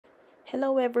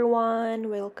Hello everyone,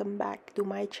 welcome back to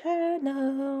my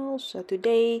channel. So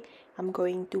today I'm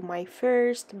going to my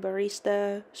first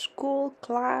barista school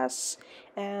class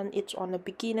and it's on a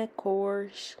beginner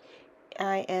course.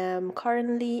 I am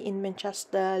currently in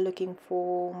Manchester looking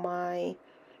for my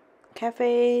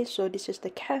cafe. So this is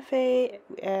the cafe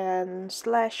and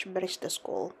slash barista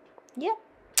school. Yep.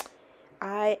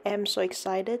 I am so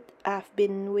excited. I've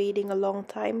been waiting a long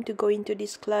time to go into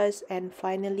this class and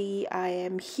finally I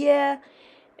am here,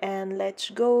 and let's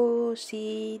go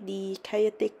see the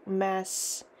chaotic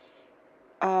mess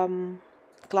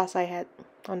class I had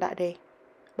on that day.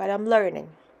 But I'm learning.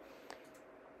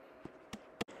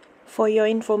 For your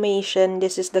information,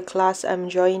 this is the class I'm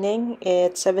joining.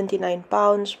 It's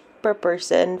 £79 per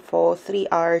person for 3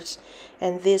 hours,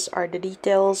 and these are the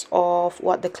details of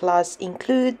what the class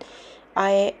include.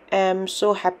 I am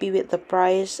so happy with the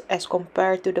price as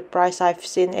compared to the price I've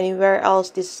seen anywhere else.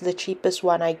 This is the cheapest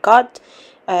one I got,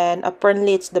 and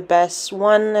apparently it's the best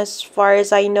one as far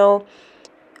as I know.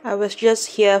 I was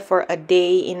just here for a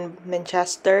day in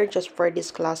Manchester just for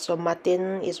this class, so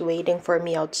Martin is waiting for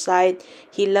me outside.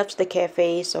 He loves the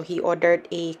cafe, so he ordered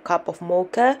a cup of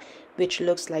mocha, which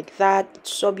looks like that.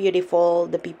 It's so beautiful.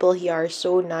 The people here are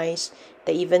so nice.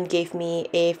 They even gave me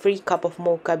a free cup of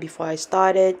mocha before I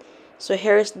started. So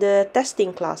here's the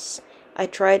testing class. I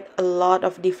tried a lot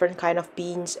of different kind of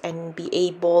beans and be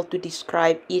able to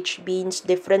describe each beans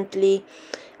differently.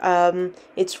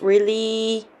 It's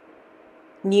really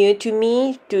new to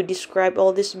me to describe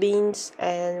all these beans,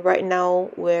 and right now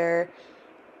we're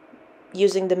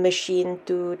using the machine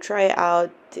to try out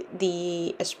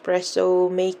the espresso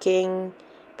making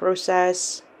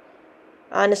process.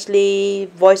 Honestly,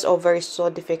 voiceover is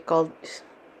so difficult.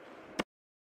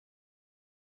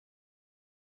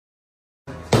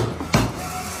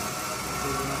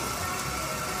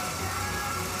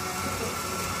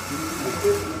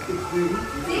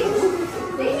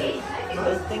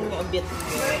 I think a bit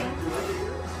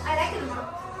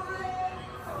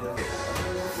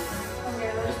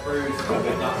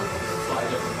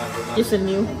it's a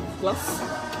new class.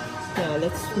 Yeah,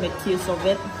 let's make use of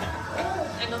it.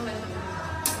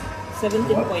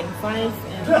 17.5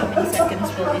 and how many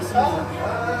seconds for this one?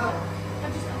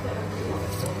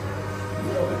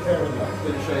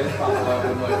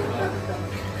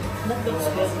 That looks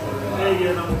good. There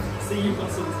you go. See, you've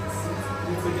got some.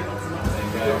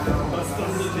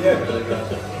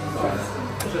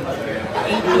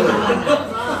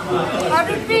 How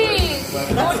did we go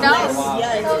That's down? nice.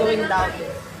 Yeah, it's going down.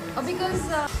 Oh, because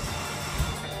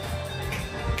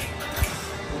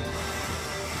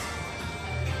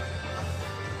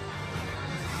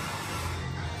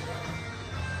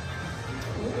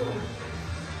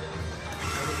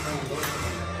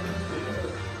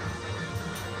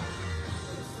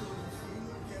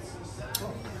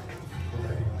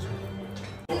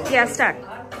yeah, start.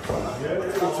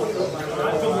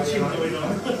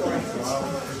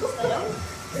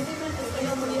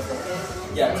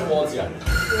 Yeah, towards you.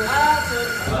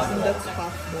 That's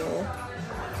possible.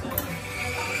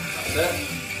 That's it.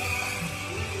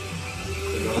 So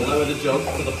you're going to lower the jug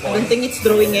to the I point. don't think it's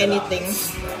drawing anything. And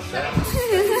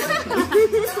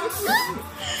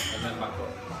then back up.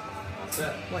 That's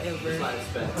it. Whatever. Just let it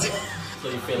spin. So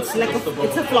you feel It's like just above.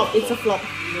 it's a flop. It's a flop.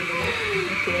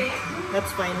 Okay,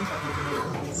 that's fine.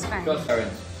 It's fine. Good, Karen.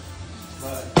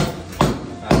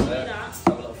 That's it. Have a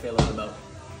little feel of the milk.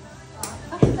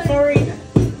 Sorry. There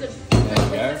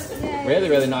you go. Really,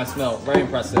 really nice milk. Very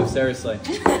impressive, seriously.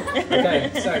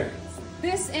 Okay, so.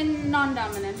 This in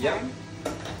non-dominant, Yep. right?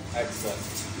 Excellent.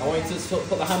 I want you to sort of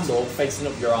put the handle facing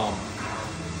up your arm.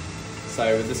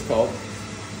 So with this cup,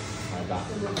 like that.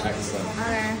 Excellent.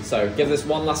 Okay. So give this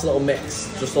one last little mix,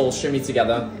 just all shimmy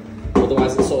together.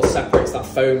 Otherwise it sort of separates that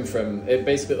foam from, it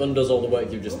basically undoes all the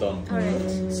work you've just done.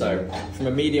 Alright. So from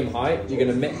a medium height, you're going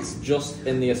to mix just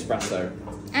in the espresso.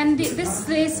 And this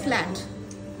stays flat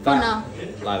for now.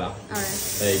 Like that.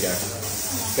 Alright. There you go.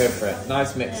 Go for it.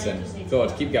 Nice mixing.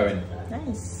 Good, keep going.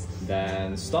 Nice.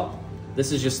 Then stop.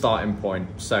 This is your starting point.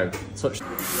 So touch.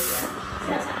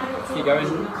 Keep going.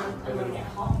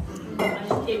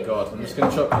 Good. I'm just going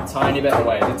to chuck a tiny bit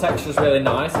away. The texture's really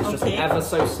nice. It's just ever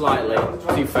so slightly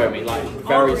too foamy, like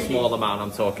very small amount.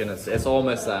 I'm talking. It's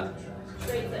almost there.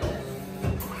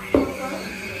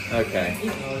 Okay.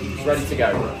 It's ready to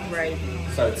go. Right.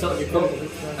 So tilt your cup.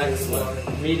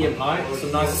 Excellent. Medium height.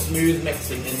 Some nice smooth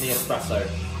mixing in the espresso.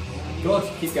 Good.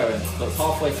 Keep going. So it's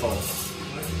halfway full.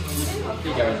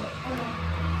 Keep going.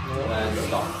 And then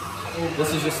stop.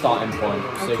 This is your starting point.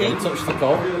 So you're going to touch the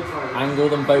cup, angle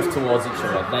them both towards each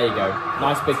other. There you go.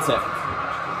 Nice big tip.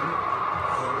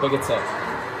 Bigger tip.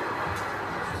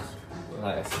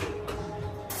 like this.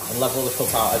 And level the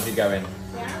cup out as you go in.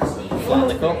 So you flatten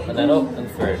the cup and then up and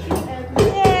through.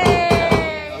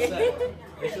 Yay! That's it.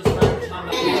 It's just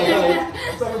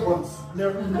I've done it once.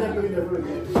 Never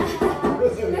again.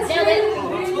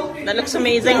 That looks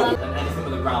amazing. And anything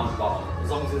with a round bottom, as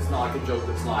long as it's not like a jug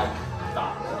that's like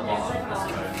that at the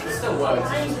bottom. It still works,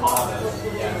 it's just harder.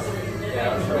 Yeah,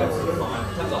 yeah, I'm sure it's fine.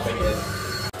 Depends how big it is.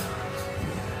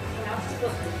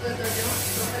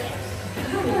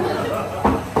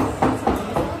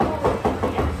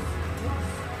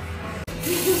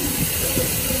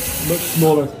 Much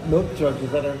smaller milk jug,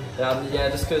 is that a... Yeah,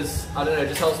 just because, I don't know, it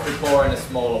just helps me pour in a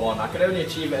smaller one. I can only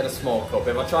achieve it in a small cup.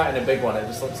 If I try it in a big one, it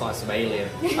just looks like some alien.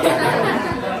 I don't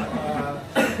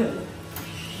know.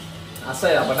 I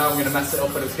say that, but now I'm going to mess it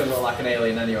up and it's going to look like an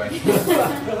alien anyway.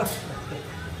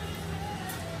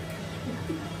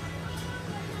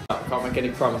 Can't make any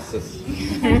promises.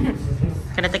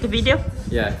 Can I take a video?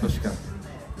 Yeah, of course you can.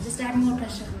 Just add more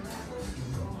pressure.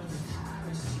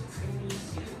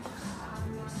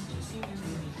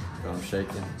 I'm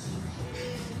shaking.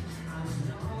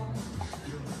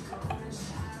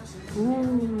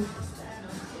 Ooh.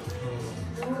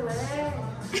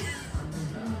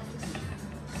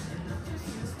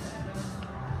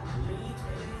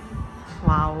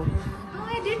 Wow. Oh,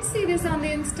 I did see this on the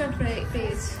Insta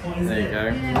page. There you go.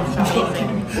 Yeah.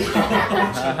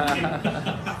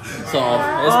 So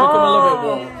it's become a little bit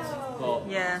warm. But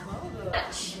Yeah.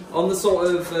 on the sort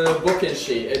of booking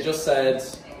sheet, it just said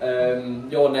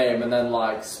your name and then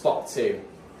like spot 2.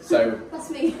 So That's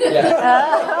me. yeah.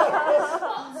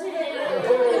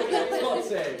 Spot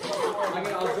 2.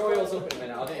 I'll draw yours up in a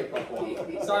minute. I'll do your proper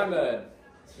one. Simon,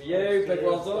 it's for you. Big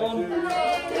well done.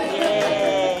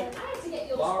 Yay.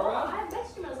 Laura,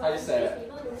 how do you say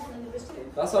it?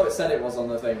 That's how it said it was on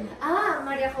the thing. Ah,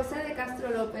 María José de Castro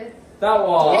López. That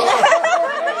one.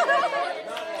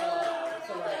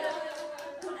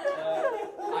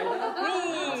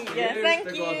 Yeah, thank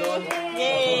Big you. well done.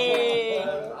 Yay.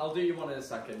 I'll do you one in a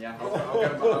second, yeah? I'll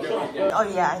go back again. Oh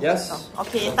yeah. I think Yes. so.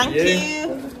 Okay, thank You. you.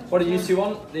 What do you two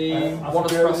want? The one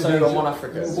Africa, espresso and Asia. one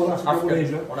African. One Africa, one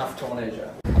Asia. One Africa, one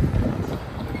Asia.